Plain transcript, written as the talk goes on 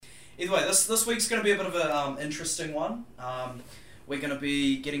Either way, this week's going to be a bit of an interesting one. We're going to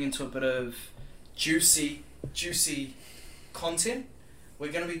be getting into a bit of juicy content.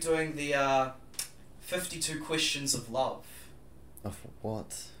 We're going to be doing the 52 questions of love. Of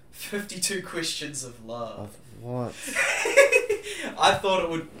what? 52 questions of love. Of what? I thought it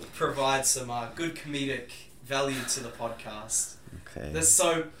would provide some good comedic value to the podcast. Okay.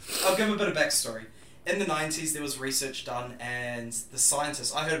 So, I'll give a bit of backstory. In the 90s, there was research done, and the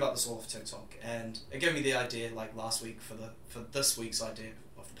scientists, I heard about this all off TikTok, and it gave me the idea, like, last week for this week's idea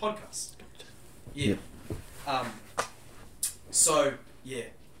of the podcast. Yeah. So, yeah.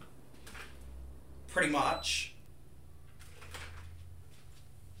 Pretty much...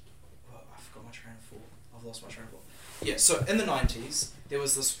 Well, I forgot my train of thought. I've lost my train of thought. Yeah, so in the 90s, there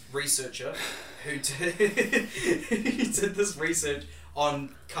was this researcher who did this research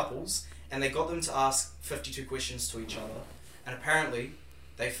on couples, and they got them to ask 52 questions to each other, and apparently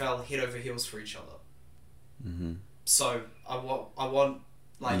they fell head over heels for each other. Mm-hmm. So I want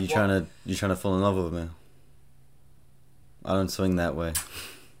like you trying to fall in love with me? I don't swing that way.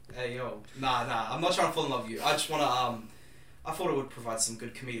 Hey yo, nah, I'm not trying to fall in love with you. I just wanna I thought it would provide some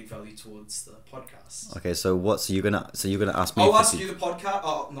good comedic value towards the podcast. Okay, so you're gonna ask me? I'll ask you the podcast.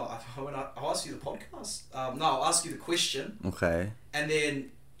 Oh no, I'll ask you the podcast. No, I'll ask you the question. Okay. And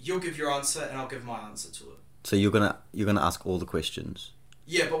then you'll give your answer, and I'll give my answer to it. So you're gonna ask all the questions.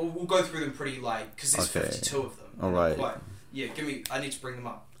 Yeah, but we'll go through them pretty because there's 52 of them. All right. Yeah, I need to bring them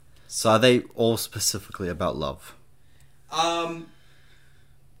up. So are they all specifically about love?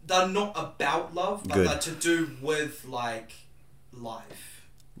 They're not about love, but Good. they're to do with like life.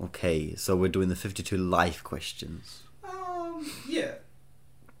 Okay, so we're doing the 52 life questions. Yeah.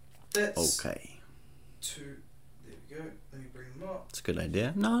 That's okay. Two. There we go. Let me bring them up. That's a good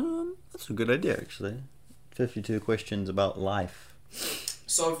idea. No, that's a good idea actually. 52 questions about life.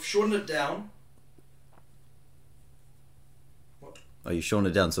 So I've shortened it down. What? Oh, you shortened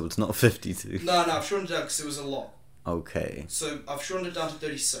it down so it's not 52. No, I've shortened it down because it was a lot. Okay. So I've shortened it down to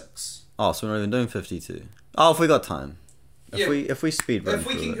 36. Oh, so we're not even doing 52. Oh, if we got time. If we speed run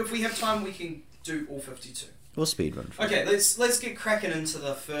if we have time, we can do all 52. We'll speed run. Okay, let's get cracking into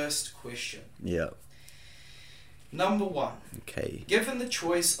the first question. Yeah. Number 1. Okay. Given the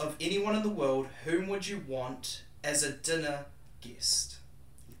choice of anyone in the world, whom would you want as a dinner guest?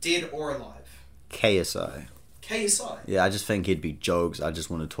 Dead or alive? KSI. KSI? Yeah, I just think he'd be jokes. I just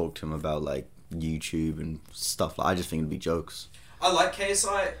want to talk to him about like YouTube and stuff. I just think it'd be jokes. I like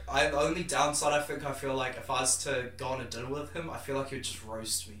KSI. The only downside I feel like if I was to go on a dinner with him, I feel like he would just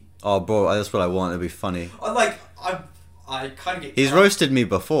roast me. Oh, bro, that's what I want. It'd be funny. I kind of get... He's roasted me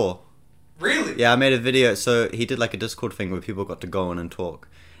before. Really? Yeah, I made a video. So he did like a Discord thing where people got to go in and talk.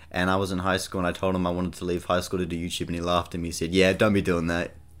 And I was in high school and I told him I wanted to leave high school to do YouTube, and he laughed at me. He said, "Yeah, don't be doing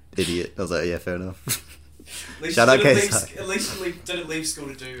that, idiot." I was like, "Yeah, fair enough." Shout out KSI. At least you didn't leave school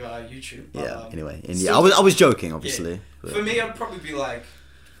to do YouTube. But, yeah. Anyway, and still, I was joking, obviously. Yeah. For me, I'd probably be like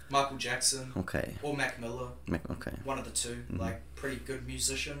Michael Jackson. Okay. Or Mac Miller. Okay. One of the two. Mm-hmm. Like pretty good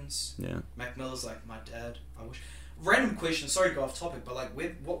musicians. Yeah. Mac Miller's like my dad. I wish. Random question. Sorry to go off topic, but like,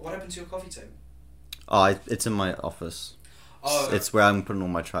 what happened to your coffee table? Oh, it's in my office. Oh. It's where I'm putting all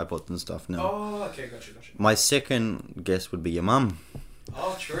my tripods and stuff now. Oh, okay, gotcha. My second guess would be your mum.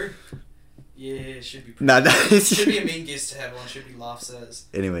 Oh, true. Yeah, it should be. No, should be a mean guest to have on. Should be laughs at.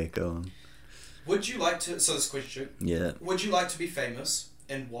 Anyway, go on. Would you like to? So this question. Yeah. Would you like to be famous?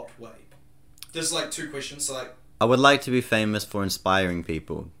 In what way? There's like 2 questions. So like. I would like to be famous for inspiring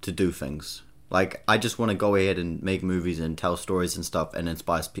people to do things. Like, I just want to go ahead and make movies and tell stories and stuff and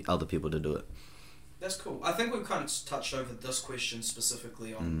inspire other people to do it. That's cool. I think we've kind of touched over this question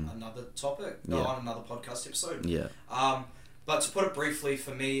specifically on another topic, on another podcast episode. Yeah. But to put it briefly,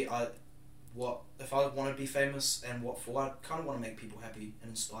 for me, if I want to be famous and what for? I kind of want to make people happy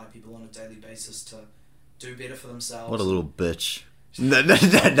and inspire people on a daily basis to do better for themselves. What a little bitch. No,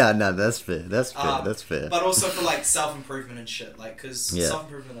 that's fair. That's fair. But also for like self-improvement and shit, like, because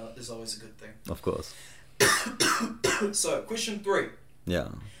self-improvement is always a good thing. Of course. So, question 3. Yeah.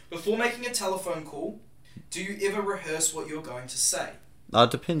 Before making a telephone call, do you ever rehearse what you're going to say?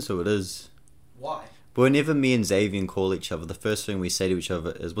 It depends who it is. Why? But whenever me and Xavier call each other, the first thing we say to each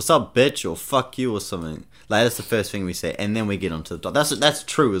other is, "What's up, bitch?" or "Fuck you," or something. Like, that's the first thing we say, and then we get onto the top. That's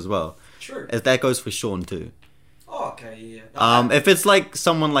true as well. True. That goes for Sean too. Oh, okay, yeah. No, if it's like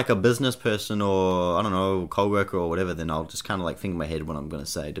someone like a business person or, I don't know, co-worker or whatever, then I'll just kind of like think in my head what I'm going to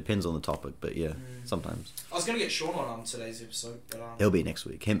say. Depends on the topic, but yeah, sometimes. I was going to get Sean on today's episode, but... He'll be next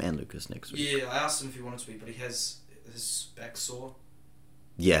week. Him and Lucas next week. Yeah, I asked him if he wanted to be, but he has his back sore.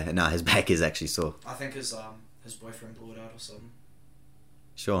 Yeah, no, his back is actually sore. I think his boyfriend blew it out or something.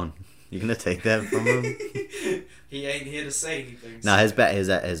 Sean, you gonna take that from him? He ain't here to say anything. Nah, so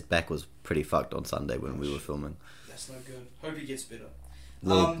his back was pretty fucked on Sunday when we were filming. That's no good. Hope he gets better.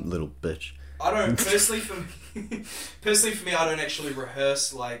 Little bitch. I don't personally for me, I don't actually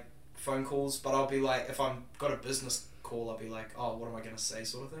rehearse like phone calls, but I'll be like, if I'm got a business call, I'll be like, oh, what am I gonna say,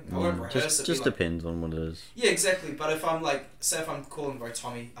 sort of thing. I won't rehearse it. Just like, depends on what it is. yeah, exactly. But if I'm like, say if I'm calling bro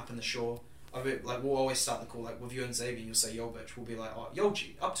Tommy up in the shore, I'll be like, we'll always start the call like with you and Xavier. You'll say yo bitch. We'll be like, oh yo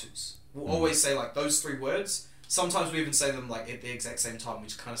G up tos. We'll always say like those 3 words. Sometimes we even say them like at the exact same time. We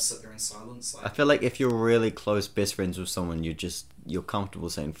just kind of sit there in silence. Like, I feel like if you're really close best friends with someone, you're comfortable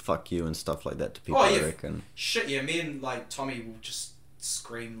saying fuck you and stuff like that to people. oh yeah, I reckon. shit yeah. Me and like Tommy will just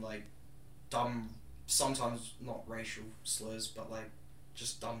scream like dumb, sometimes not racial slurs, but like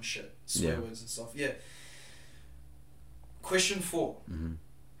just dumb shit, swear words and stuff. Yeah. Question 4. Mm-hmm.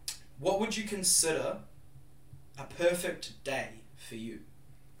 What would you consider a perfect day for you?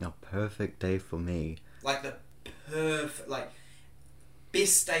 A perfect day for me. Like the perfect, like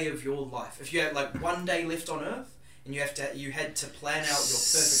best day of your life. If you had like one day left on Earth and you had to plan out your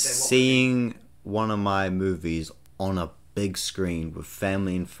perfect day. What Seeing one of my movies on a big screen with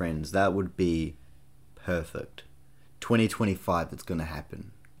family and friends, that would be perfect. 2025, it's gonna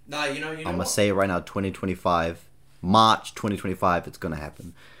happen. Nah, you know. I'm gonna say it right now. 2025, March 2025, it's gonna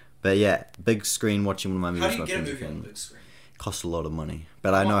happen. But yeah, big screen watching one of my movies. How do you with my get a friends movie and on the family. big screen? Costs a lot of money,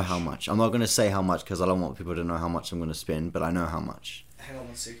 but I know how much. I'm not going to say how much because I don't want people to know how much I'm going to spend, but I know how much. Hang on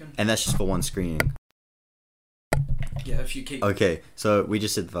 1 second. And that's just for one screening. Yeah, if you keep. Okay, so we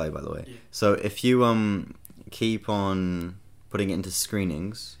just said the value, by the way. Yeah. So if you keep on putting it into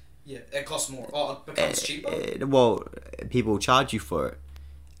screenings, Yeah, it costs more. Oh, it becomes cheaper. well, people charge you for it,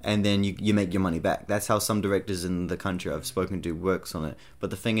 and then you make your money back. That's how some directors in the country I've spoken to works on it.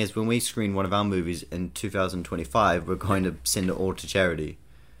 But the thing is, when we screen one of our movies in 2025, we're going to send it all to charity.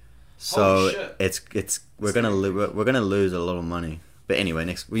 So Holy shit. it's we're gonna lose a lot of money. But anyway,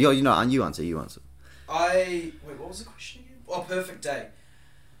 next you answer. Wait, what was the question again? Oh, perfect day.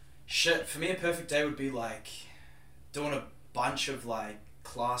 Shit, for me a perfect day would be like doing a bunch of like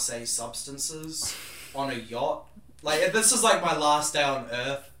Class A substances on a yacht. Like if this is like my last day on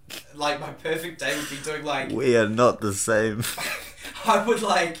Earth, like my perfect day would be doing like We are not the same. I would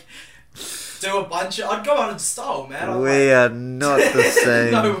like do a bunch of. I'd go out in style, man. We are not the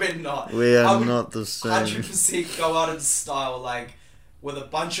same. No, we're not. We I are would not the same. 100% go out in style, like with a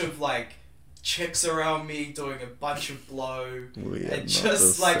bunch of like chicks around me doing a bunch of blow, We are and not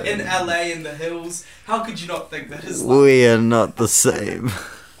just the like in same. LA in the hills. How could you not think that is? Like, We are not the same.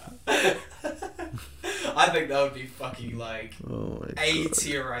 I think that would be fucking like Oh my A God.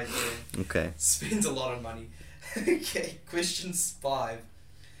 tier right there. Okay. Spends a lot of money. Okay, question 5.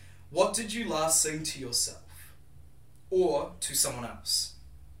 What did you last sing to yourself? Or to someone else?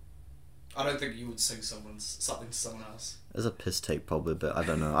 I don't think you would sing something to someone else. There's a piss take probably, but I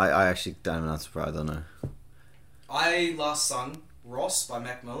don't know. I actually don't have an answer for it. I don't know. I last sung Ross by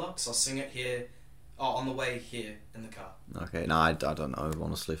Mac Miller, because I'll sing it here, on the way here in the car. Okay, no, I don't know,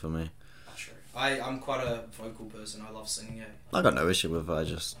 honestly, for me. Not sure. I'm quite a vocal person. I love singing it. I got no issue with it, I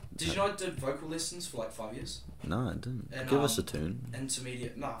just... Did you know I did vocal lessons for like 5 years? No, I didn't. And, Give us a tune.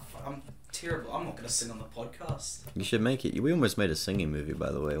 Intermediate. Nah, I'm terrible. I'm not going to sing on the podcast. You should make it. We almost made a singing movie,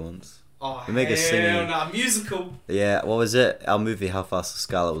 by the way, once. Oh, We make a singing- hell nah, musical. Yeah, what was it? Our movie, How Fast the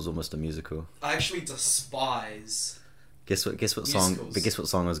Scarlet, was almost a musical. I actually despise Guess what song... Musicals. But guess what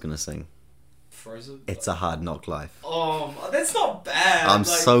song I was going to sing? Frozen. It's a Hard Knock Life. Oh, that's not bad. I'm like,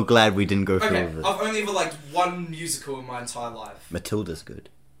 so glad we didn't go through Okay, with it. I've only ever liked one musical in my entire life. Matilda's good.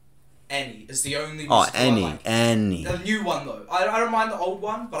 Annie is the only musical Oh, I like. Annie. The new one though. I don't mind the old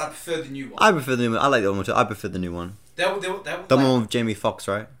one, but I prefer the new one. I prefer the new one. I like the old one too. I prefer the new one. That The like, one with Jamie Foxx,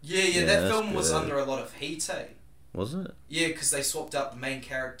 right? Yeah, Yeah, that that's film was good. under a lot of heat, eh? Was it? Yeah, because they swapped out the main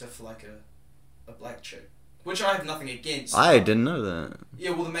character for like a black chick. Which I have nothing against. I didn't know that. Yeah,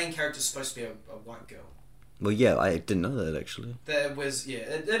 well the main character's supposed to be a white girl. Well, yeah, I didn't know that actually. There was, yeah,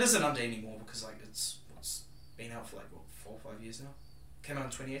 it isn't under anymore because like it's been out for like, what, 4 or 5 years now? Came out in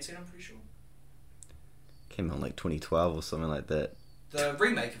 2018, I'm pretty sure. Came out in like 2012 or something like that. The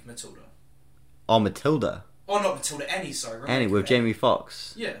remake of Matilda. Oh, Matilda. Oh, not Matilda, Annie, sorry. remake Annie of with Jamie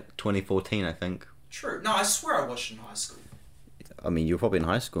Foxx. Yeah, 2014, I think. true. No, I swear I watched it in high school. I mean, you were probably in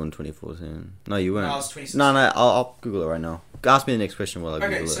high school in 2014. No, you weren't. No, I was 26. No, I'll Google it right now. Ask me the next question while I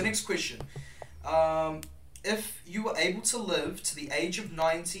Google Okay, it. so next question. If you were able to live to the age of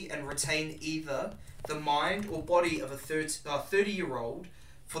 90 and retain either the mind or body of a 30-year-old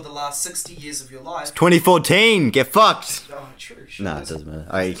for the last 60 years of your life... 2014! Get fucked! Oh, true. Sure Nah, it is. doesn't matter.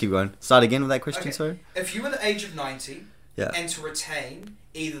 Alright, keep going. Start again with that question, Okay. sorry? If you were the age of 90 Yeah. and to retain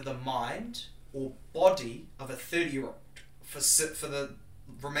either the mind or body of a 30-year-old for the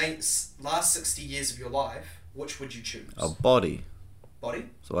last 60 years of your life, which would you choose? A body. Body?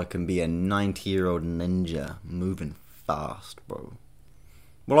 So I can be a 90-year-old ninja moving fast, bro.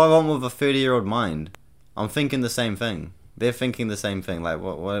 What do I want with a 30-year-old mind? I'm thinking the same thing. They're thinking the same thing. Like,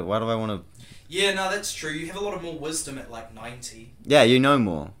 why do I want to... Yeah, no, that's true. You have a lot of more wisdom at like 90. Yeah, you know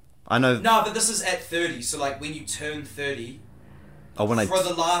more. I know... No, but this is at 30. So like when you turn 30, Oh, when for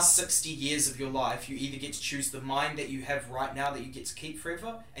the last 60 years of your life, you either get to choose the mind that you have right now that you get to keep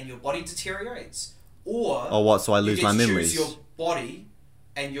forever and your body deteriorates. Or... Oh, what? So I lose you get my to memories? choose your body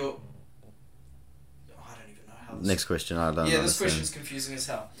and your... I don't even know how this... Next question, I don't know. Yeah, this question's confusing as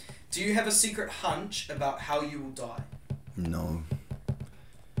hell. Do you have a secret hunch about how you will die? No.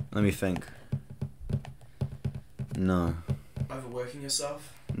 Let me think. No. Overworking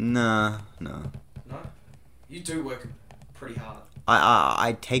yourself? No. No? You do work pretty hard.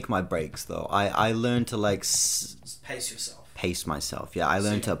 I take my breaks though. I learn to like Just pace yourself. pace myself. Yeah, I So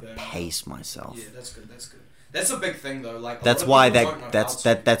learn you to burn out. pace myself. Yeah, that's good. That's a big thing though. Like That's a lot why of people don't know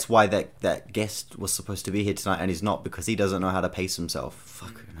how to. that's why that guest was supposed to be here tonight and he's not because he doesn't know how to pace himself.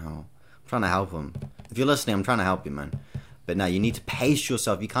 Fucking hell. I'm trying to help him. If you're listening, I'm trying to help you, man. But no, you need to pace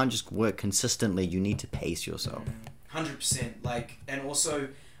yourself. You can't just work consistently. You need to pace yourself. 100%. Like, and also,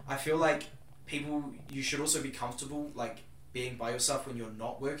 I feel like you should also be comfortable like being by yourself when you're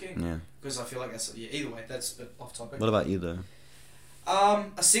not working. Yeah. Because I feel like that's either way that's a bit off topic. What about you though?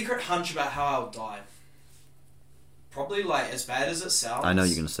 A secret hunch about how I'll die. Probably like as bad as it sounds. I know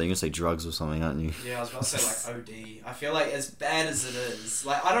you're gonna say drugs or something, aren't you? Yeah, I was about to say like OD. I feel like as bad as it is,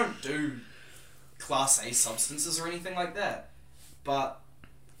 like I don't do Class A substances or anything like that, but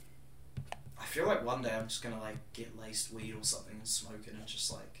I feel like one day I'm just gonna like get laced weed or something and smoke it and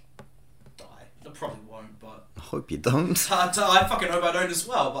just like die. I probably won't, but I hope you don't. I fucking hope I don't as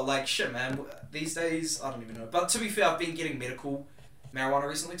well. But like shit, man. These days I don't even know. But to be fair, I've been getting medical marijuana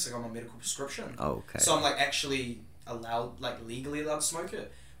recently because I got my medical prescription. Oh, okay. So I'm like actually legally allowed to smoke it,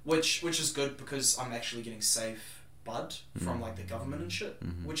 which is good because I'm actually getting safe bud from like the government and shit,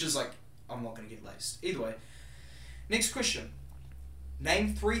 which is like I'm not gonna get laced either way. Next question: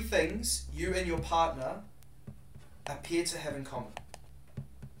 name 3 things you and your partner appear to have in common.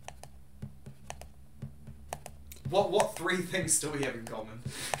 What 3 things do we have in common?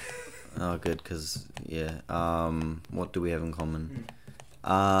 Oh, good, because yeah. What do we have in common?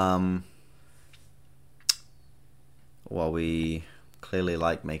 Well, we clearly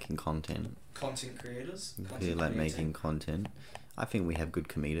like making content. Content creators. We clearly like making content. I think we have good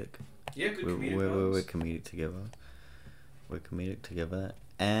comedic. Yeah, good comedic. We're comedic together. We're comedic together,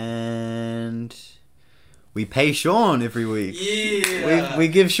 and we pay Sean every week. Yeah. We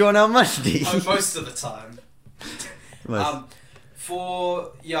give Sean our money. Most of the time.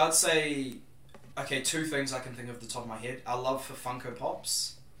 I'd say, okay, 2 things I can think of at the top of my head. Our love for Funko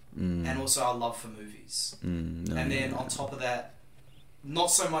Pops, and also our love for movies. And then on top of that,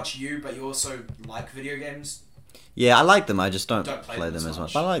 not so much you, but you also like video games. Yeah, I like them. I just don't Don't play them as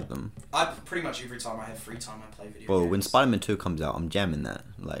much. But I like them. I pretty much every time I have free time, I play video Well, games. when Spider-Man 2 comes out, I'm jamming that.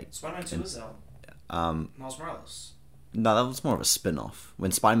 Like, Spider-Man 2 is out. Miles Morales. No, that was more of a spin-off.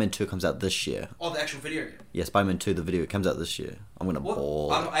 When Spider-Man 2 comes out this year. Oh, the actual video game. Yeah, Spider-Man 2, the video, it comes out this year. I'm gonna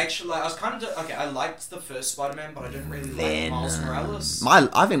ball. I'm actually, I was kind of, okay, I liked the first Spider-Man, but I didn't really like Miles Morales.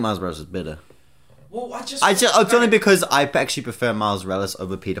 I think Miles Morales is better. Well, It's only because I actually prefer Miles Morales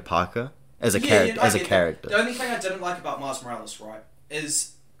over Peter Parker as a character. The only thing I didn't like about Miles Morales, right,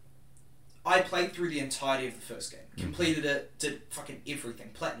 is I played through the entirety of the first game, completed it, did fucking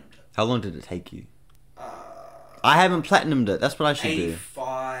everything, platinumed it. How long did it take you? I haven't platinumed it. That's what I should do.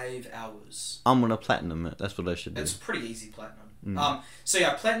 85 hours. I'm gonna platinum it. That's what I should do. It's pretty easy platinum. So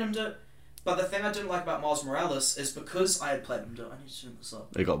yeah, I platinumed it. But the thing I didn't like about Miles Morales is because I had platinumed it. I need to turn this up.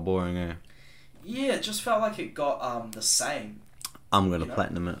 It got boring, eh? Yeah, it just felt like it got the same. I'm gonna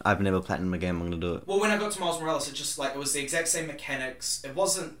platinum it. I've never platinum a game. I'm gonna do it. Well, when I got to Miles Morales, it just like it was the exact same mechanics. It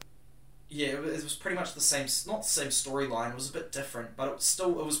wasn't. Yeah, it was pretty much the same. Not the same storyline. It was a bit different, but it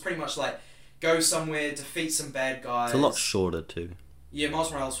was pretty much like go somewhere, defeat some bad guys. It's a lot shorter too. Yeah,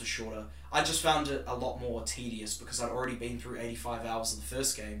 Miles Morales was shorter. I just found it a lot more tedious because I'd already been through 85 hours of the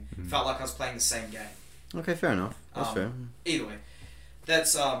first game. Felt like I was playing the same game. Okay, fair enough. That's fair. Either way,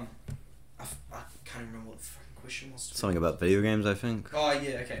 that's I can't remember what the fucking question was. Something about video games, I think. Oh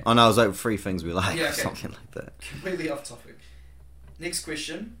yeah, okay. Oh no, it was like 3 things we like, Yeah, or okay. something like that. Completely off topic. Next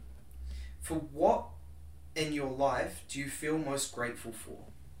question. For what in your life do you feel most grateful for?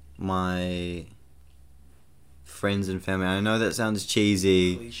 My friends and family. I know that sounds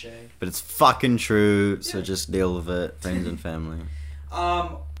cheesy, Cliche. but it's fucking true. So Yeah. just deal with it. Friends and family.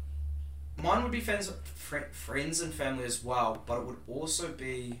 Mine would be friends and family as well, but it would also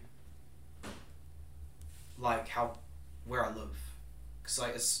be like where I live, because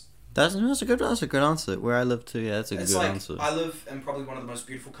like That's a good answer. Where I live too. Yeah, that's a it's good like answer. I live in probably one of the most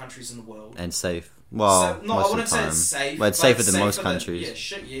beautiful countries in the world. And safe. Well, No, most I wouldn't of the say time. it's safe. But it's like, safer than most safer countries. Yeah,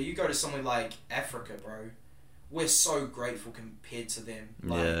 shit. Yeah, you go to somewhere like Africa, bro. We're so grateful compared to them.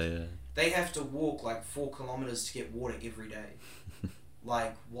 Like, Yeah. They have to walk like 4 kilometers to get water every day.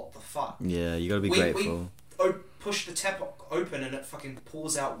 Like, what the fuck? Yeah, you gotta be We- grateful. Push the tap open and it fucking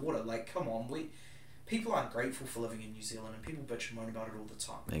pours out water. Like, come on, people aren't grateful for living in New Zealand, and people bitch and moan about it all the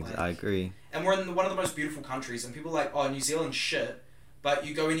time. Like, I agree. and we're in one of the most beautiful countries, and people are like, oh, New Zealand's shit, but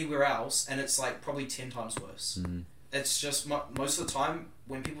you go anywhere else and it's like probably 10 times worse. Mm. It's just most of the time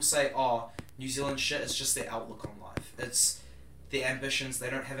when people say, oh, New Zealand's shit, it's just their outlook on life. It's their ambitions. They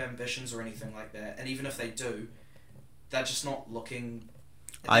don't have ambitions or anything like that, and even if they do, they're just not looking.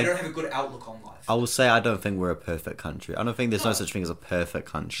 They don't have a good outlook on life. I will say I don't think we're a perfect country. I don't think there's no No. such thing as a perfect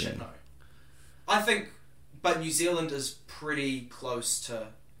country. Shit, no. I think, but New Zealand is pretty close to.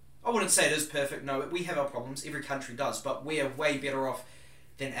 I wouldn't say it is perfect. No, we have our problems. Every country does, but we are way better off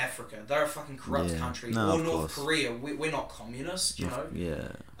than Africa. They're a fucking corrupt Yeah. country. No, or of North course. Korea. We're not communist, you know. Yeah.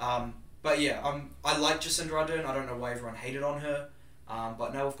 But yeah, I like Jacinda Ardern. I don't know why everyone hated on her.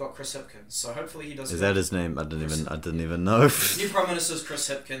 But now we've got Chris Hipkins, so hopefully he does. Is that his name? I didn't even know. New Prime Minister's Chris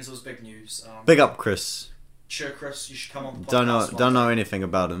Hipkins. It was big news. Big up, Chris. Sure, Chris, you should come on the podcast. Don't know anything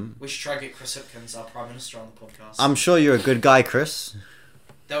about him. We should try to get Chris Hipkins, our Prime Minister, on the podcast. I'm sure you're a good guy, Chris.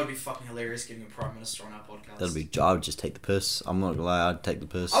 That would be fucking hilarious, getting a Prime Minister on our podcast. That'd be. I would just take the piss. I'm not gonna lie. I'd take the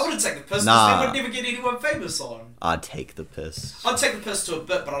piss. I wouldn't take the piss, because Nah. they would never get anyone famous on. I'd take the piss. I'd take the piss to a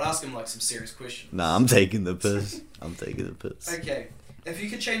bit, but I'd ask him like some serious questions. Nah, I'm taking the piss. I'm taking the piss. Okay, if you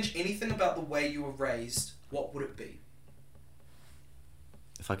could change anything about the way you were raised, what would it be?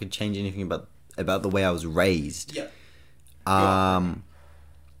 If I could change anything about the way I was raised. Yeah.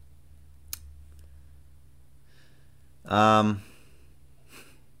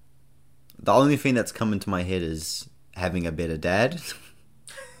 The only thing that's come into my head is having a better dad.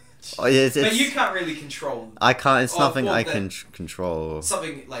 Oh, yeah, But you can't really control I can't. It's Oh, nothing well, I that- can control.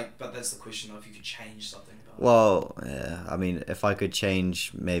 something like. But that's the question, though. If you could change something about it. Well, yeah. I mean, if I could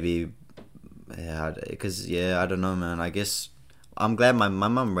change, maybe. Yeah, because I don't know, man. I guess I'm glad my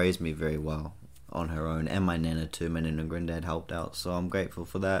mum raised me very well on her own, and my nana too. My nana and granddad helped out, so I'm grateful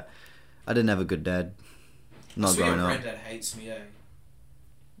for that. I didn't have a good dad. Not Speaking growing of up. granddad hates me, eh?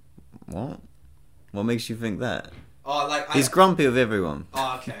 What? What makes you think that? Oh, like He's grumpy with everyone,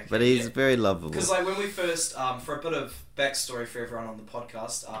 Oh, okay. but he's yeah. very lovable. Because like when we first, for a bit of backstory for everyone on the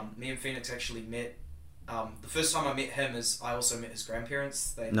podcast, me and Phoenix actually met. The first time I met him is I also met his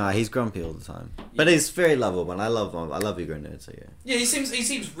grandparents. No, he's grumpy all the time, but he's very lovable, and I love him. I love your granddad, so yeah. Yeah, he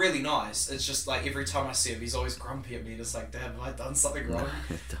seems really nice. It's just like every time I see him, he's always grumpy at me. And it's like, damn, have I done something wrong?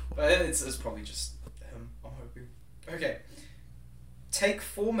 But it's probably just him. I'm hoping. Okay. Take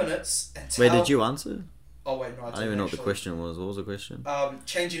 4 minutes and tell. Wait, did you answer? Oh wait, no, I I don't even know what the actually. question was. What was the question?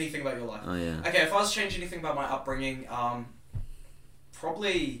 Change anything about your life. Oh yeah. Okay, if I was to change anything about my upbringing,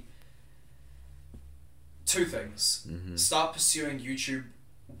 probably 2 things. Mhm. Start pursuing YouTube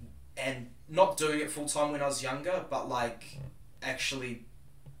and not doing it full time when I was younger, but like actually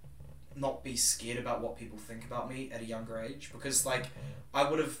not be scared about what people think about me at a younger age, because like I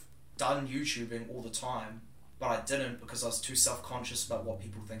would have done YouTubing all the time, but I didn't because I was too self-conscious about what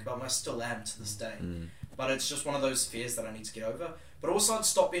people think about me. I still am to this day. Mm. But it's just one of those fears that I need to get over. But also I'd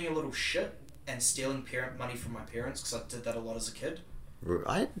stop being a little shit and stealing parent money from my parents, because I did that a lot as a kid.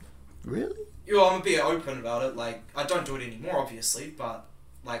 I really? You know, I'm a bit open about it. Like, I don't do it anymore, obviously, but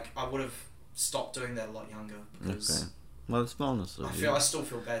like I would have stopped doing that a lot younger, because Okay. Well, it's honest of you. I still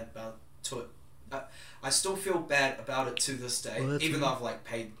feel bad about it. I still feel bad about it to this day, Well, that's even though right. I've like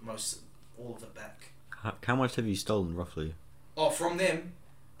paid all of it back. How much have you stolen roughly? Oh, from them.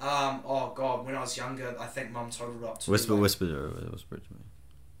 Oh god, when I was younger, I think Mum totaled up to Whisper like, it to me.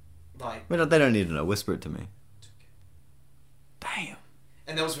 like, They don't need to know. Whisper it to me. Damn.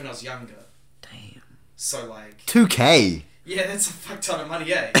 and that was when I was younger. Damn. So like, 2K. yeah, that's a fuck ton of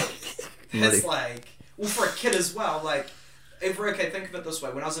money, eh? It's like, well, for a kid as well, like, think of it this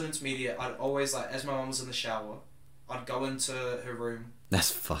way, when I was in intermediate, I'd always, like, as my mum was in the shower, I'd go into her room. That's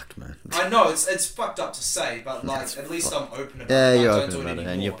fucked, man. I know, it's fucked up to say, but, like, That's at least I'm open about Yeah, it. I you're don't open do it about it,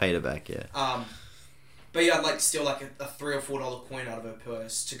 anymore. and you paid it back, yeah. But yeah, I'd, like, steal, like, a $3 or $4 coin out of her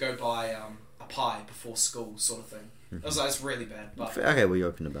purse to go buy, a pie before school, sort of thing. It was, like, it's really bad, but... Okay, well, you're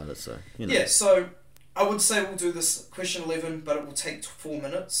open about it, so, you know. Yeah, so I would say we'll do this question 11, but it will take 4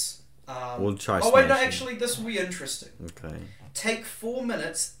 minutes. We'll try. Oh wait, no, smashing. actually, this will be interesting. Okay. Take 4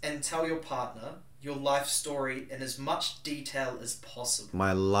 minutes and tell your partner your life story in as much detail as possible.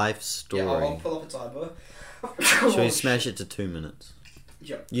 My life story. Yeah, I'll pull up a timer. Should we smash it to 2 minutes?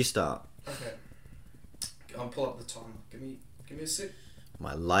 Yeah. You start. Okay. I'll pull up the timer. Give me a sec.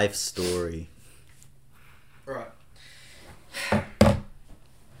 My life story. Right.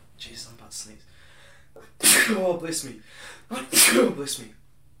 Jeez, I'm about to sneeze. Oh, bless me. Oh, bless me.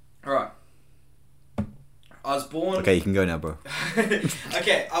 Alright. I was born... Okay, you can go now, bro.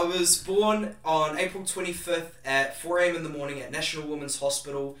 Okay, I was born on April 25th at 4 a.m. in the morning at National Women's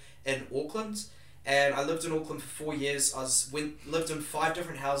Hospital in Auckland. And I lived in Auckland for 4 years. Lived in 5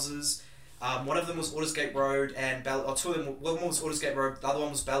 different houses. One of them was Aldersgate Road, and two of them. One was Aldersgate Road, the other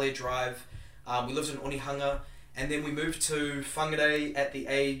one was Ballier Drive. We lived in Onehunga, and then we moved to Whangarei at the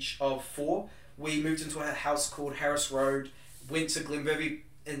age of 4. We moved into a house called Harris Road, went to Glenbervie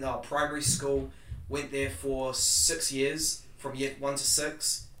in primary school, went there for 6 years, from year 1 to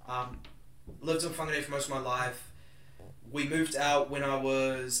 6. Lived in Whangarei for most of my life. We moved out when I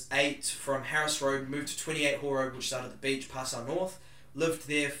was 8 from Harris Road, moved to 28 Hall Road, which started at the beach, past our north. Lived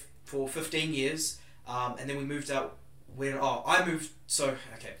there for 15 years, and then we moved out when...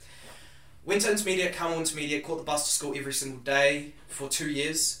 Went to intermediate, Carmel Intermediate, caught the bus to school every single day for 2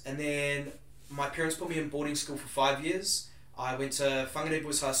 years, and then my parents put me in boarding school for 5 years. I went to Whangarei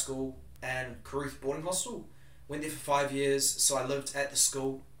Boys High School and Caruth Boarding Hostel. Went there for 5 years, so I lived at the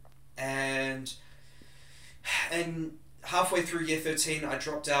school, and halfway through year 13 I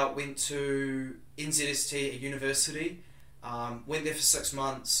dropped out, went to NZST, a university, went there for 6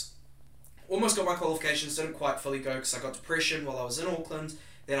 months, almost got my qualifications, didn't quite fully go because I got depression while I was in Auckland.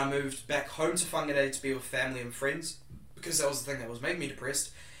 Then I moved back home to Whangarei to be with family and friends, because that was the thing that was making me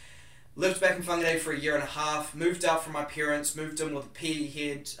depressed. Lived back in Whangarei for 1.5 years, moved out from my parents, moved in with a PE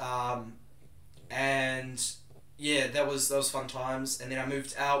head, and yeah, that was fun times. And then I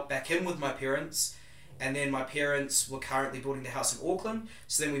moved out back in with my parents, and then my parents were currently building their house in Auckland,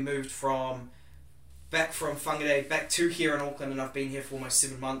 so then we moved back from Whangarei back to here in Auckland, and I've been here for almost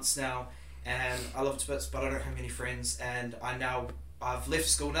 7 months now, and I love it to bits, but I don't have many friends, and I've left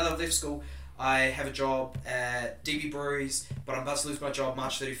school. Now that I've left school, I have a job at DB Breweries, but I'm about to lose my job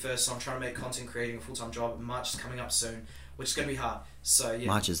March 31st, so I'm trying to make content creating a full-time job, and March is coming up soon, which is going to be hard. So yeah.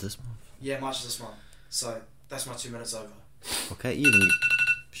 March is this month? Yeah, March is this month. So that's my 2 minutes over. Okay, even...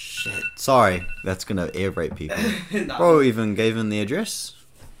 Shit. Sorry, that's going to air rape people. Nah. Bro even gave him the address?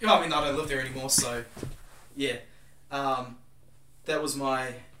 I mean, I don't live there anymore, so yeah. That was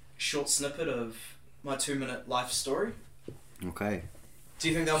my short snippet of my 2-minute life story. Okay. Do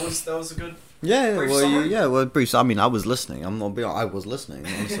you think that was a good? Yeah, brief well, summary? brief. I mean, I was listening. I'm not being. I was listening,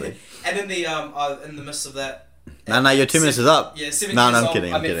 honestly. And in the midst of that. No, your 2 minutes is up. Yeah, 7 No, years I'm old,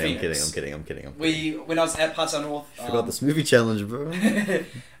 kidding. I I'm met kidding. Phoenix. I'm kidding. When I was at Pata North. Forgot this movie challenge, bro.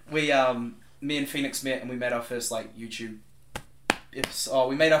 Me and Phoenix met, and we made our first YouTube.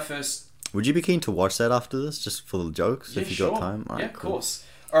 We made our first. Would you be keen to watch that after this, just for the jokes, Yeah, if you sure. got time? Yeah, Alright, of cool. course.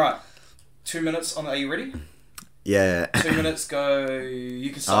 All right, 2 minutes on. Are you ready? Yeah. 2 minutes. Go. You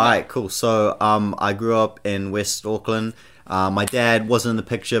can start. Alright, cool. So, I grew up in West Auckland. My dad wasn't in the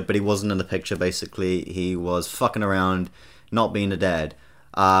picture, but he wasn't in the picture, basically. He was fucking around, not being a dad.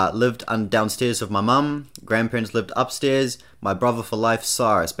 Lived downstairs with my mum. Grandparents lived upstairs. My brother for life,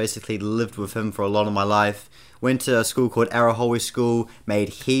 Cyrus, basically lived with him for a lot of my life. Went to a school called Arahoe School. Made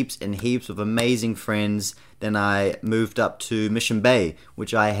heaps and heaps of amazing friends. Then I moved up to Mission Bay,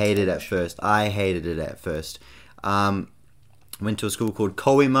 which I hated at first. Went to a school called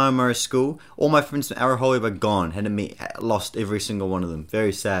Kohimaumara School. All my friends from Arahoe were gone. Lost every single one of them.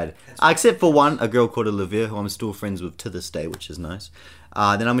 Very sad. Except for one, a girl called Olivia, who I'm still friends with to this day, which is nice.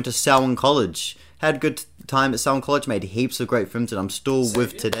 Then I went to Selwyn College. Had a good time at Selwyn College. Made heaps of great friends that I'm still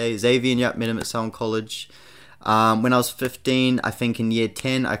with today. Xavier, yep, met him at Selwyn College. When I was 15, I think in year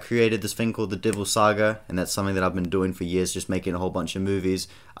 10, I created this thing called The Devil Saga, and that's something that I've been doing for years, just making a whole bunch of movies.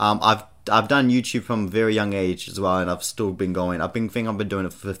 I've done YouTube from a very young age as well, and I've still been going. I've been doing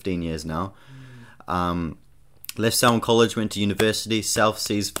it for 15 years now. Left Selwyn College, went to university, South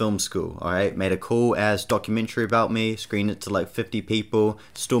Seas Film School. Alright, made a cool ass documentary about me, screened it to like 50 people,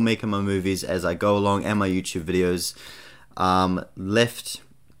 still making my movies as I go along and my YouTube videos. Left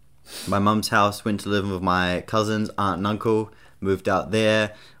my mum's house, went to live with my cousins, aunt and uncle, moved out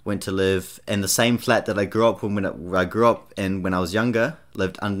there, went to live in the same flat that I grew up in when I was younger,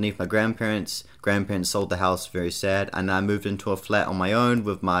 lived underneath my grandparents. Grandparents sold the house, very sad, and I moved into a flat on my own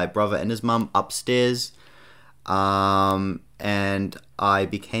with my brother and his mum upstairs, and I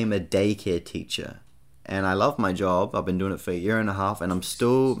became a daycare teacher. and I love my job. I've been doing it for a year and a half, and I'm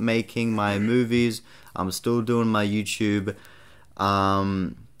still making my movies. I'm still doing my YouTube.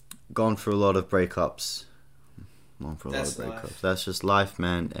 Gone through a lot of breakups. That's life. That's just life,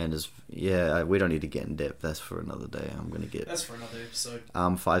 man. And we don't need to get in depth. That's for another day. That's for another episode.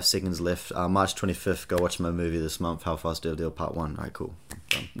 5 seconds left. March 25th. Go watch my movie this month. How Fast Deal Deal Part 1. Alright, cool.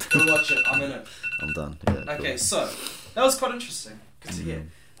 I'm done. Go watch it. I'm in it. I'm done. Yeah. Okay, cool. so that was quite interesting. Good to hear.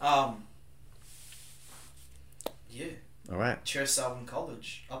 Yeah. All right. Cheers, Selwyn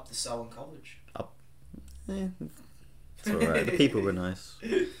College. Up the Selwyn College. Yeah. It's alright. The people were nice.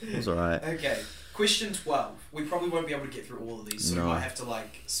 It was alright. Okay. Question 12. We probably won't be able to get through all of these, so No. we might have to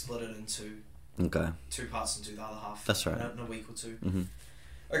like split it into Okay. 2 parts and do the other half. That's right. In a week or two. Mm-hmm.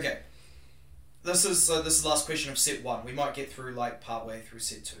 Okay. This is the last question of set 1. We might get through like part way through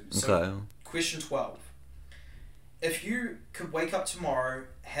set 2. So Okay. question 12. If you could wake up tomorrow,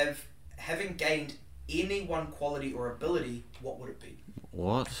 having gained any one quality or ability, what would it be?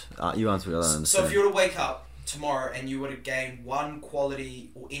 What? You answered that. So if you were to wake up tomorrow and you were to gain one quality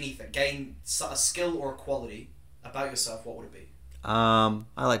or anything, gain a skill or a quality about yourself, what would it be? I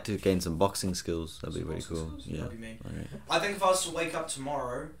like to gain some boxing skills. That'd be Some really boxing cool. skills? Yeah. That'd be me. Okay. I think if I was to wake up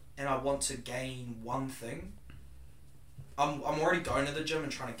tomorrow and I want to gain one thing, I'm already going to the gym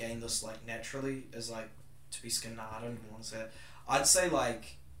and trying to gain this like naturally as like to be skin. Nah, I don't even want to say it. I'd say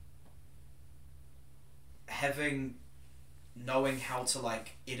like knowing how to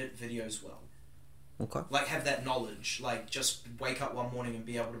like edit videos well. Okay. Like have that knowledge, like just wake up one morning and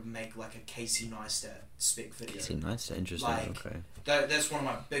be able to make like a Casey Neistat spec video. Casey Neistat, interesting. Like, okay. That's one of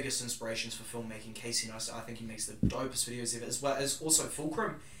my biggest inspirations for filmmaking. Casey Neistat, I think he makes the dopest videos ever. As well as also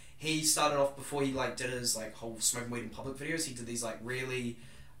Fulcrum, he started off before he like did his like whole smoking weed in public videos. He did these like really,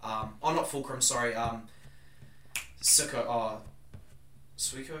 not Fulcrum, sorry, Sicko,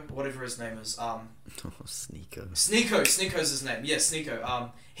 Sneeko, whatever his name is. Sneeko's his name. Yeah,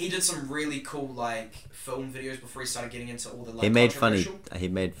 Sneeko. He did some really cool like film videos before he started getting into all the like He made funny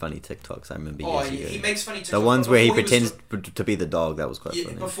TikToks. I remember. He makes funny TikToks. The ones where he pretends to be the dog. That was quite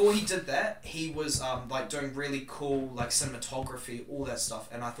funny. Before he did that, he was like doing really cool like cinematography, all that stuff,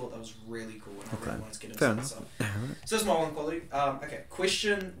 and I thought that was really cool, and I really wanted to get into that stuff. So that's my one quality. Okay,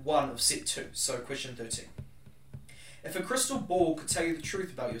 question 1 of set 2. So question 13. If a crystal ball could tell you the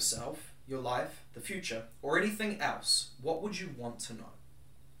truth about yourself, your life, the future, or anything else, what would you want to know?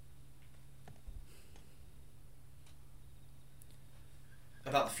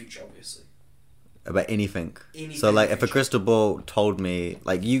 About the future, obviously. About anything. Anything So like, in the if a future. crystal ball told me,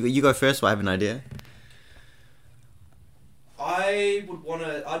 like, you go first. So I have an idea. I'd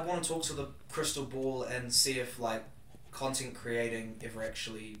want to talk to the crystal ball and see if like content creating ever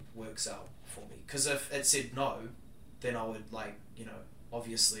actually works out for me. Because if it said no, then I would like,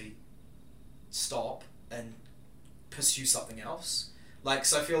 obviously stop and pursue something else. Like,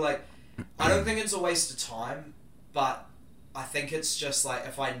 so I feel like I don't think it's a waste of time, but I think it's just like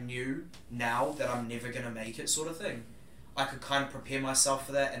if I knew now that I'm never gonna make it, sort of thing, I could kind of prepare myself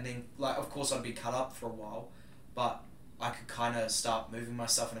for that, and then like of course I'd be cut up for a while, but I could kind of start moving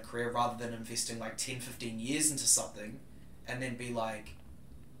myself in a career rather than investing like 10-15 years into something and then be like,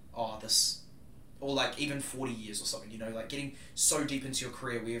 oh, this, or like even 40 years or something, like getting so deep into your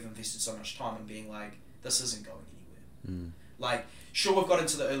career where you've invested so much time and being like, this isn't going anywhere. Like, sure, we've got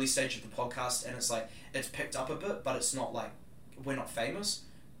into the early stage of the podcast and it's like, it's picked up a bit, but it's not like, we're not famous,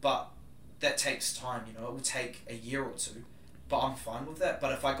 but that takes time, it will take a year or two, but I'm fine with that.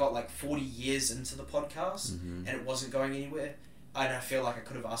 But if I got like 40 years into the podcast and it wasn't going anywhere, and I feel like I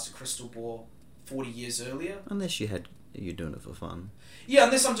could have asked a crystal ball 40 years earlier. Unless you're doing it for fun. Yeah,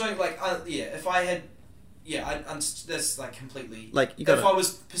 unless I'm doing like, if I had, that's like completely, like you gotta, if I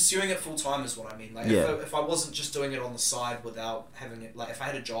was pursuing it full time is what I mean. Like if I wasn't just doing it on the side without having it, like if I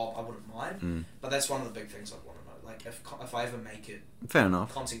had a job, I wouldn't mind. But that's one of the big things I'd want to know. Like if I ever make it, fair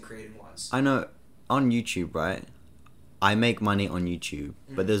enough, content creating wise. I know on YouTube, right? I make money on YouTube,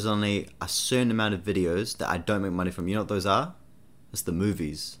 but there's only a certain amount of videos that I don't make money from. You know what those are? It's the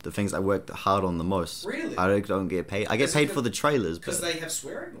movies, the things I worked hard on the most. Really? I don't get paid. I get paid for the trailers, because they have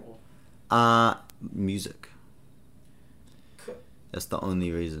swearing or music. That's the only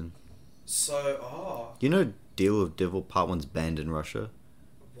reason. So, Deal with Devil Part 1's banned in Russia?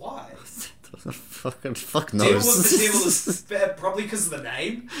 Why? Fuck knows. Deal with the Devil is probably because of the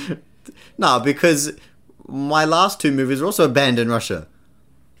name? No, because my last 2 movies were also banned in Russia.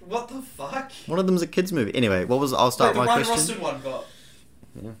 What the fuck? One of them's a kids movie. Anyway, I'll start my question. The Ryan Roston one got.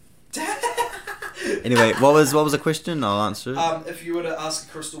 Yeah. Anyway, what was the question? I'll answer it. If you were to ask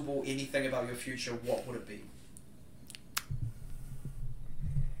a crystal ball anything about your future, what would it be?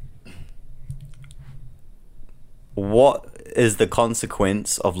 What is the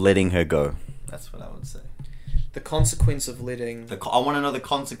consequence of letting her go? That's what I would say. The consequence of letting... I want to know the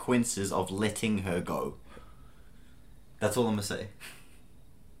consequences of letting her go. That's all I'm going to say.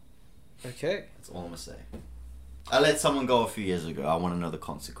 Okay. That's all I'm going to say. I let someone go a few years ago. I want to know the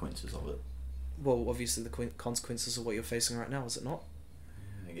consequences of it. Well, obviously the consequences of what you're facing right now, is it not?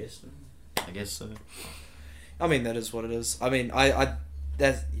 I guess so. I mean, that is what it is. I mean,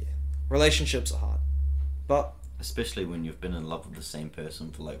 relationships are hard. But... Especially when you've been in love with the same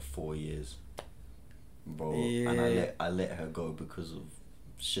person for like 4 years. Bro, Yeah. and I let her go because of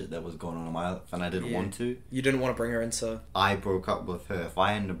shit that was going on in my life, and I didn't want to. You didn't want to bring her into... I broke up with her. If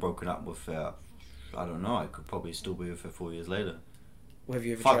I hadn't broken up with her, I don't know, I could probably still be with her 4 years later. Well, have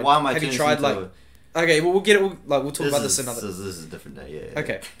you ever Fuck, tried... why am I have you turning tried, this like... into Okay, well, we'll get it... We'll talk about this another... This is a different day, yeah.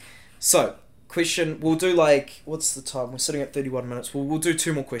 Okay. So, question... We'll do, like... What's the time? We're sitting at 31 minutes. We'll do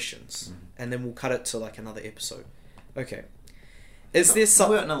 2 more questions. And then we'll cut it to, like, another episode. Okay. Is there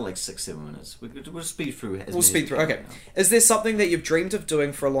something... We're at another, like, 6-7 minutes. We'll speed through. We'll speed through. Okay. Is there something that you've dreamed of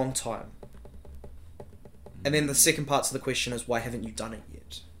doing for a long time? And then the second part to the question is, why haven't you done it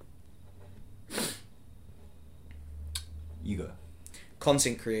yet? You go.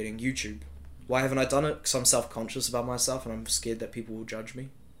 Content creating, YouTube. Why haven't I done it? Because I'm self-conscious about myself and I'm scared that people will judge me.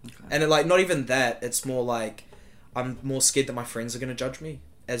 Okay. And, like, not even that. It's more like, I'm more scared that my friends are going to judge me,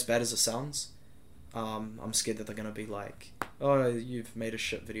 as bad as it sounds. I'm scared that they're going to be like, oh, you've made a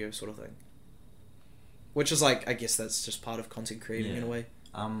shit video sort of thing. Which is like, I guess that's just part of content creating in a way.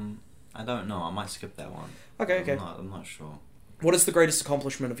 I don't know. I might skip that one. Okay. I'm not sure. What is the greatest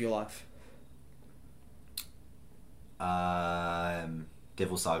accomplishment of your life?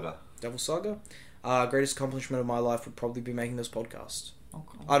 Devil Saga. Devil Saga? Greatest accomplishment of my life would probably be making this podcast.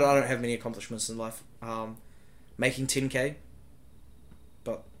 Okay. I don't have many accomplishments in life. Making 10k,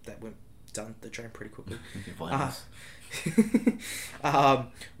 but that went down the drain pretty quickly.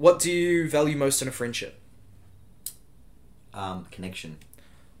 What do you value most in a friendship? Connection.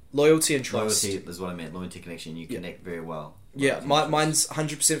 Loyalty and trust. Loyalty is what I meant. Loyalty, connection. You connect very well. Yeah, mine's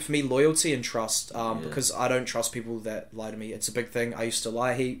 100% for me, loyalty and trust, Yeah. because I don't trust people that lie to me. It's a big thing. I used to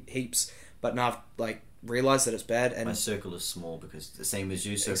lie heaps, but now I've, like, realised that it's bad. And my circle is small because, the same as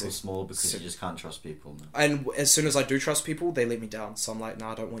you, circle's small because you just can't trust people. No. And as soon as I do trust people, they let me down. So I'm like,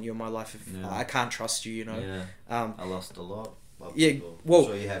 nah, I don't want you in my life. If Yeah. I can't trust you, you know. Yeah. I lost a lot. Yeah, People. well, I'm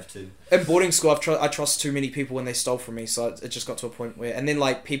sure you have too. In boarding school, I trust too many people when they stole from me, so it just got to a point where... And then,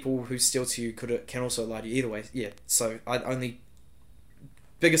 like, people who steal to you can also lie to you either way. Yeah, so I only...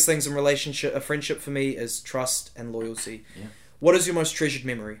 Biggest things in a friendship for me is trust and loyalty. Yeah. What is your most treasured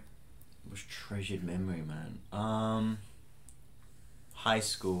memory? Most treasured memory, man. High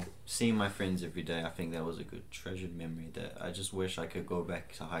school, seeing my friends every day. I think that was a good treasured memory. That I just wish I could go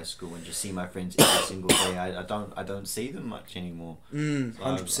back to high school and just see my friends every single day. I don't see them much anymore.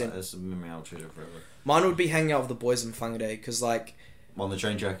 100%. That's a memory I'll treasure forever. Mine would be hanging out with the boys in Whangarei, because, like... On the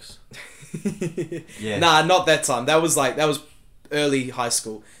train tracks. Yeah. Nah, not that time. That was early high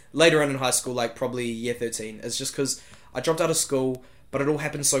school. Later on in high school, like, probably year 13. It's just because I dropped out of school, but it all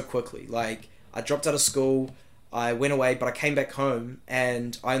happened so quickly. Like, I dropped out of school... I went away, but I came back home,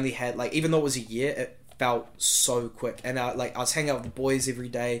 and I only had, like, even though it was a year, it felt so quick. And I was hanging out with the boys every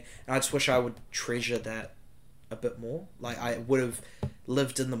day, and I just wish I would treasure that a bit more. Like, I would have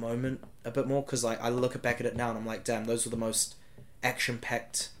lived in the moment a bit more, because, like, I look back at it now, and I'm like, damn, those were the most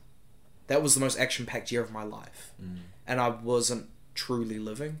action-packed... That was the most action-packed year of my life. And I wasn't truly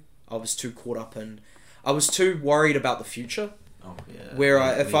living. I was too caught up in... I was too worried about the future. Oh, yeah. Where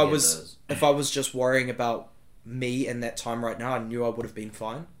if I was just worrying about me in that time right now, I knew I would have been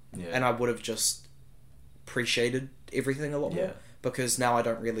fine. Yeah. And I would have just appreciated everything a lot more. Because now I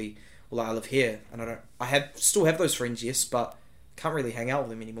don't really... Well, I live here, and still have those friends, yes, but can't really hang out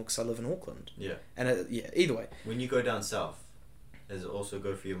with them anymore because I live in Auckland. Yeah. And either way. When you go down south, does it also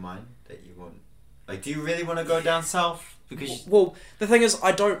go through your mind that you want... Like, do you really want to go down south? Because... Well, the thing is,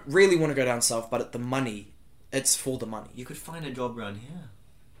 I don't really want to go down south, but it's for the money. You could find a job around here.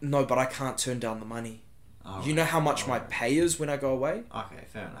 No, but I can't turn down the money. Oh, you know how much my pay is when I go away? Okay,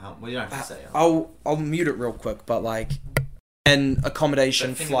 fair enough. Well, you don't have to say it. I'll mute it real quick, but, like... And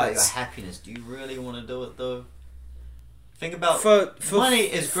accommodation, think flights... About your happiness. Do you really want to do it, though? Think about... For money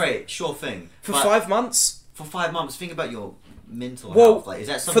is great, sure thing. For 5 months... For 5 months, think about your mental health. Like, is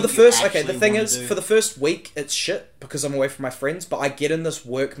that something for the first... Okay, the thing is, for the first week, it's shit, because I'm away from my friends, but I get in this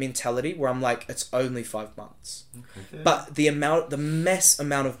work mentality where I'm like, it's only 5 months. Okay. But the mass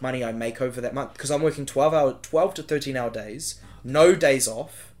amount of money I make over that month, because I'm working 12 to 13 hour days, no days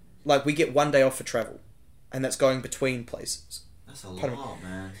off. Like, we get 1 day off for travel, and that's going between places. That's a lot,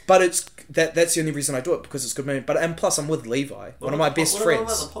 man. But it's that's the only reason I do it, because it's good money. But and plus I'm with Levi, one of my best friends.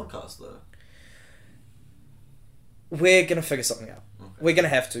 What about the podcast though? We're gonna figure something out. Okay. We're gonna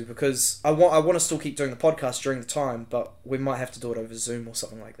have to, because I want to still keep doing the podcast during the time, but we might have to do it over Zoom or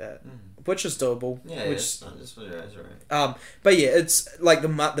something like that, which is doable. Yeah, which, that's right. But yeah, it's like the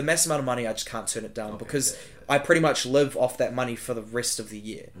mass amount of money. I just can't turn it down, because I pretty much live off that money for the rest of the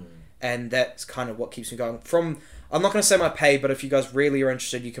year, and that's kind of what keeps me going. I'm not gonna say my pay, but if you guys really are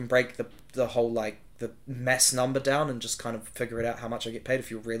interested, you can break the whole like the mass number down and just kind of figure it out how much I get paid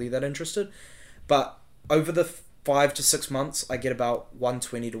if you're really that interested. But over the 5 to 6 months, I get about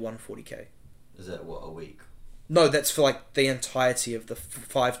 120 to 140k. Is that what, a week? No, that's for like the entirety of the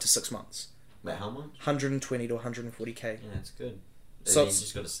 5 to 6 months. Wait, how much? 120 to 140k. Yeah, that's good. So you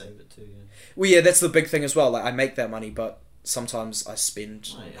just got to save it too. Yeah. Well, yeah, that's the big thing as well. Like I make that money, but sometimes I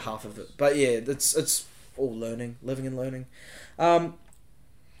spend half of it. But yeah, it's all learning, living and learning.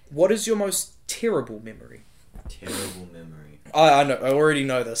 What is your most terrible memory? Terrible memory. I know. I already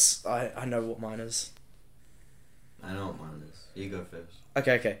know this. I know what mine is. I know what mine is. You go first.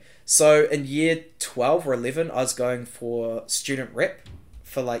 Okay. So in year 12 or 11, I was going for student rep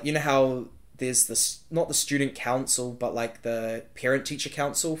for like, you know how there's this, not the student council, but like the parent teacher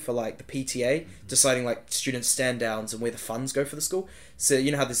council for like the PTA, deciding like student stand downs and where the funds go for the school. So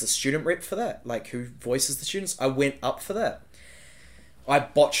you know how there's a student rep for that, like who voices the students? I went up for that. I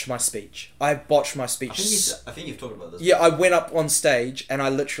botched my speech. I think you've talked about this. Yeah, I went up on stage and I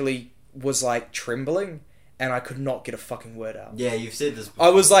literally was like trembling. And I could not get a fucking word out. Yeah, you've said this before. I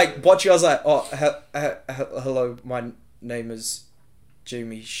was like, I was like, hello, my name is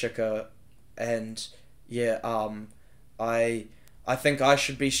Jimmy Shika, and yeah, I think I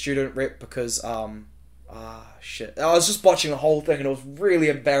should be student rep because, shit. I was just watching the whole thing and it was really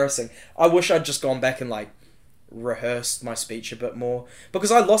embarrassing. I wish I'd just gone back and like rehearsed my speech a bit more,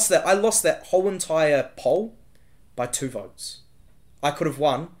 because I lost that whole entire poll by 2 votes. I could have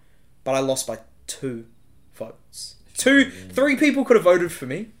won, but I lost by 2 votes. 3 people could have voted for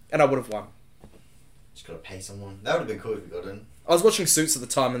me, and I would have won. Just gotta pay someone. That would have been cool if you got in. I was watching Suits at the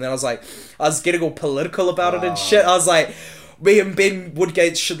time, and then I was getting all political about it and shit. I was like, me and Ben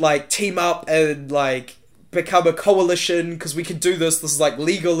Woodgate should like team up and like become a coalition because we could do this. This is like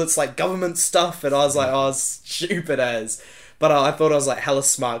legal. It's like government stuff. And I was like, oh, stupid as. But I thought I was like hella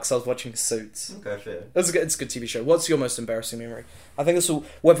smart because I was watching Suits. Okay, fair. It's a good TV show. What's your most embarrassing memory? I think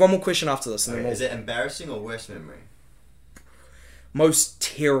we'll have one more question after this. And then is it embarrassing or worst memory? Most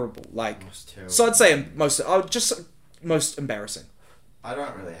terrible. Most terrible. So I'd say most embarrassing. I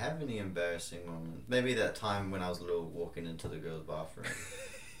don't really have any embarrassing moments. Maybe that time when I was little walking into the girls' bathroom.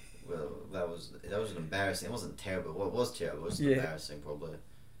 Well, that was embarrassing. It wasn't terrible. Well, it was terrible. It was embarrassing, probably.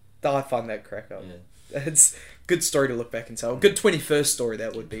 I find that crack up. Yeah. It's a good story to look back and tell. Good 21st story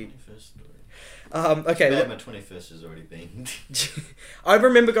that would be. 21st story. Okay. My 21st has already been. I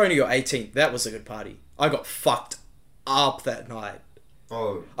remember going to your 18th. That was a good party. I got fucked up that night.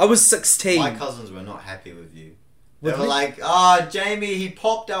 Bro. I was 16. My cousins were not happy with you. They With were me? like, Jamie, he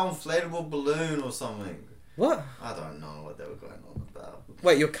popped our inflatable balloon or something. What? I don't know what they were going on about.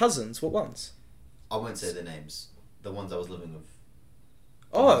 Wait, your cousins? What ones? I won't say their names. The ones I was living with.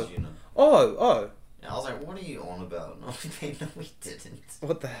 Oh. You know. Oh. And I was like, what are you on about? No, we didn't.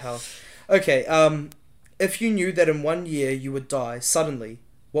 What the hell? Okay, if you knew that in 1 year you would die suddenly,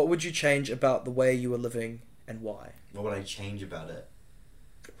 what would you change about the way you were living and why? What would I change about it?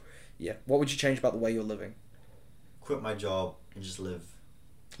 Yeah, what would you change about the way you're living? Quit my job and just live.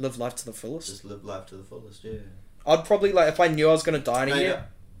 Live life to the fullest? Just live life to the fullest, yeah. I'd probably, if I knew I was going to die in a year...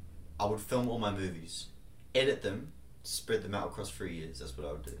 I would film all my movies, edit them, spread them out across 3 years. That's what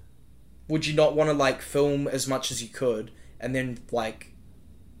I would do. Would you not want to, film as much as you could, and then,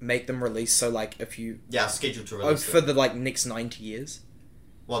 make them release, so, if you... Yeah, scheduled to release for the, next 90 years?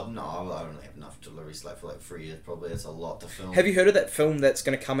 Well, no, I only have enough to release, for, 3 years, probably. It's a lot to film. Have you heard of that film that's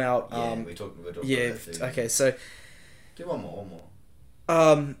going to come out? Yeah, we talked about that too. Okay, so... Do one more.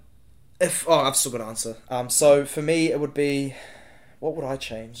 I've still got an answer. So, for me, it would be... What would I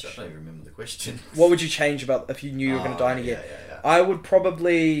change? I don't even remember the question. What would you change about if you knew you were going to die in a year? Yeah. I would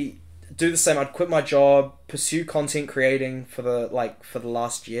probably do the same. I'd quit my job, pursue content creating for the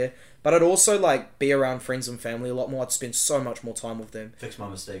last year, but I'd also be around friends and family a lot more. I'd spend so much more time with them. Fix my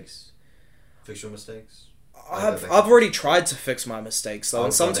mistakes. Fix your mistakes. I've already tried to fix my mistakes though,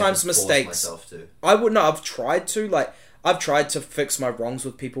 and sometimes mistakes. I've tried to I've tried to fix my wrongs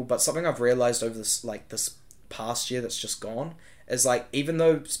with people, but something I've realized over this this past year that's just gone is even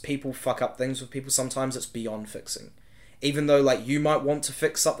though people fuck up things with people, sometimes it's beyond fixing. Even though you might want to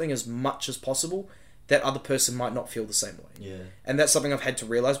fix something as much as possible, that other person might not feel the same way. Yeah. And that's something I've had to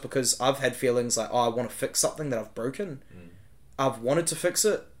realize, because I've had feelings like, I want to fix something that I've broken. I've wanted to fix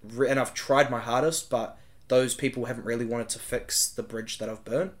it, and I've tried my hardest, but those people haven't really wanted to fix the bridge that I've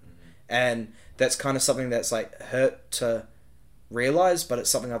burnt. And that's kind of something that's like hurt to realize, but it's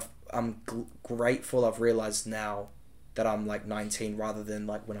something I'm grateful I've realized now that I'm like 19 rather than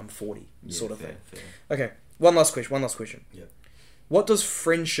like when I'm 40, sort of thing. Fair. Okay, one last question. Yeah. What does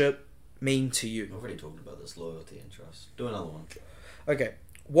friendship mean to you? I've already talked about this, loyalty and trust. Do another one. Okay,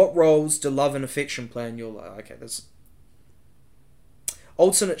 what roles do love and affection play in your life? Okay, that's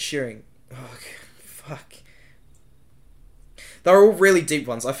alternate sharing. Oh, okay. Fuck. They're all really deep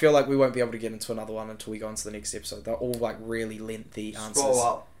ones. I feel like we won't be able to get into another one until we go into the next episode. They're all like really lengthy answers. Scroll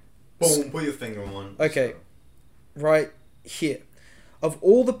up. Boom. Put your finger on one. Okay. Right here. Of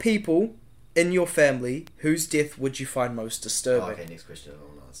all the people in your family, whose death would you find most disturbing? Oh, okay, next question. I don't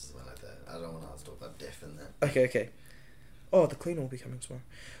want to answer something like that. I don't want to talk about death in that. Okay. Oh, the cleaner will be coming tomorrow.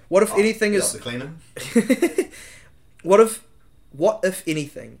 What if anything is... the cleaner? What if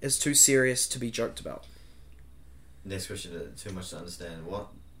anything is too serious to be joked about? Next question, too much to understand. What?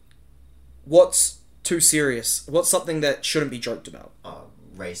 What's too serious? What's something that shouldn't be joked about?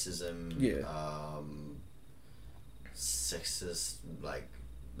 Racism. Yeah. Sexist, like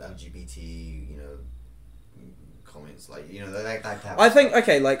LGBT, comments, like, that type of I think, stuff.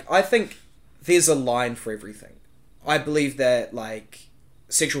 okay, like, I think there's a line for everything. I believe that, like,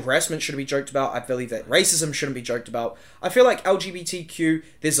 sexual harassment shouldn't be joked about. I believe that racism shouldn't be joked about. I feel like LGBTQ,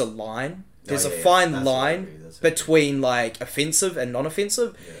 there's a line. There's a fine line between, like, offensive and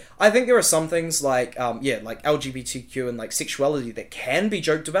non-offensive. Yeah. I think there are some things like, like LGBTQ and, like, sexuality that can be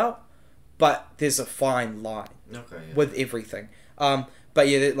joked about, but there's a fine line with everything. But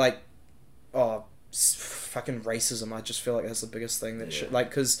yeah, like, fucking racism. I just feel like that's the biggest thing that should, like,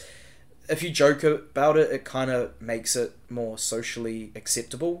 because if you joke about it, it kind of makes it more socially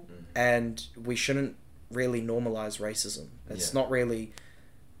acceptable, and we shouldn't really normalize racism. It's not really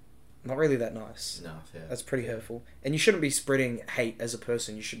that nice. No, fair. That's pretty hurtful. And you shouldn't be spreading hate as a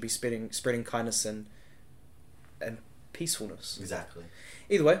person. You should be spreading kindness and peacefulness. Exactly.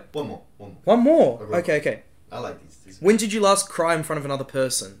 Either way. One more. Okay. I like these. When did you last cry in front of another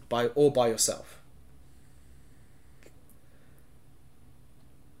person, by yourself?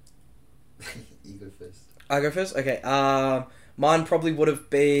 You go first. I go first? Okay. Mine probably would have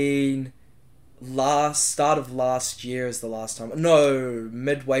been start of last year is the last time. No,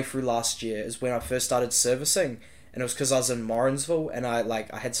 midway through last year is when I first started servicing, and it was because I was in Morrinsville, and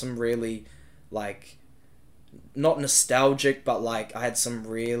I had some really, like, not nostalgic, but like I had some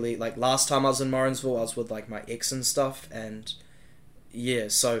really, like, last time I was in Morrinsville, I was with like my ex and stuff, and yeah,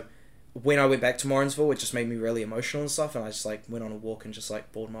 so when I went back to Morrinsville, it just made me really emotional and stuff, and I just like went on a walk and just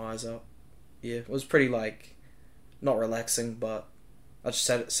like bawled my eyes out. Yeah, it was pretty, like, not relaxing, but I just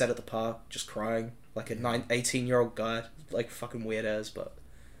sat at the park just crying like a 18-year-old guy, like fucking weird as, but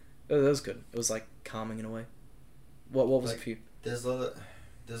it was good. It was like calming in a way. What was like, it for you? There's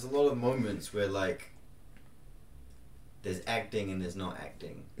a lot of moments where, like, there's acting and there's not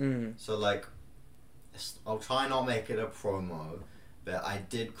acting. So, like, I'll try not make it a promo, but I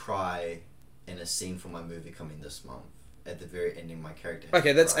did cry in a scene from my movie coming this month. At the very ending, my character.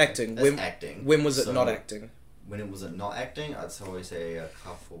 Okay, that's acting. That's acting. When was it not acting? When it was not acting, I'd probably say a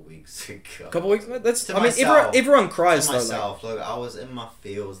couple weeks ago. Couple weeks? That's. To I myself, mean, everyone cries to though. myself, Like, look, I was in my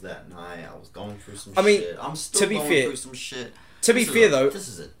feels that night. I was going through some I mean, shit. I'm still to be going fair- through some shit. to be fair though, this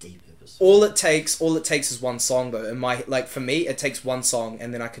is a deep episode. all it takes is one song though. And for me, it takes one song,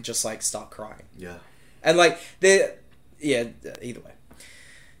 and then I could just like start crying. Yeah. And like either way.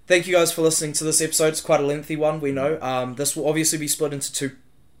 Thank you guys for listening to this episode. It's quite a lengthy one, we know. This will obviously be split into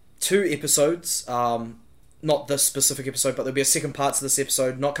two episodes. Not this specific episode, but there'll be a second part to this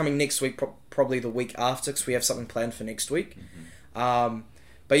episode. Not coming next week, probably the week after, because we have something planned for next week. But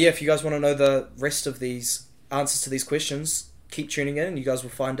yeah, if you guys want to know the rest of these answers to these questions, keep tuning in and you guys will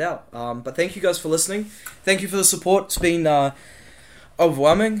find out. But thank you guys for listening. Thank you for the support. It's been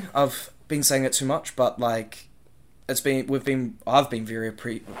overwhelming. I've been saying it too much, but like I've been very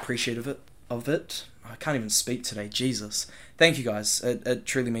appreciative of it. I can't even speak today. Jesus. Thank you guys. It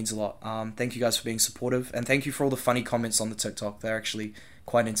truly means a lot. Thank you guys for being supportive, and thank you for all the funny comments on the TikTok. They're actually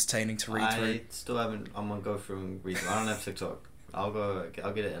quite entertaining to read through. I still haven't. I'm gonna go through and read them. I don't have TikTok. I'll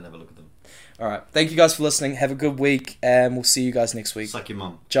get it and have a look at them. All right. Thank you guys for listening. Have a good week, and we'll see you guys next week. Suck your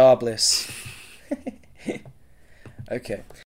mum. Jar bless. Okay.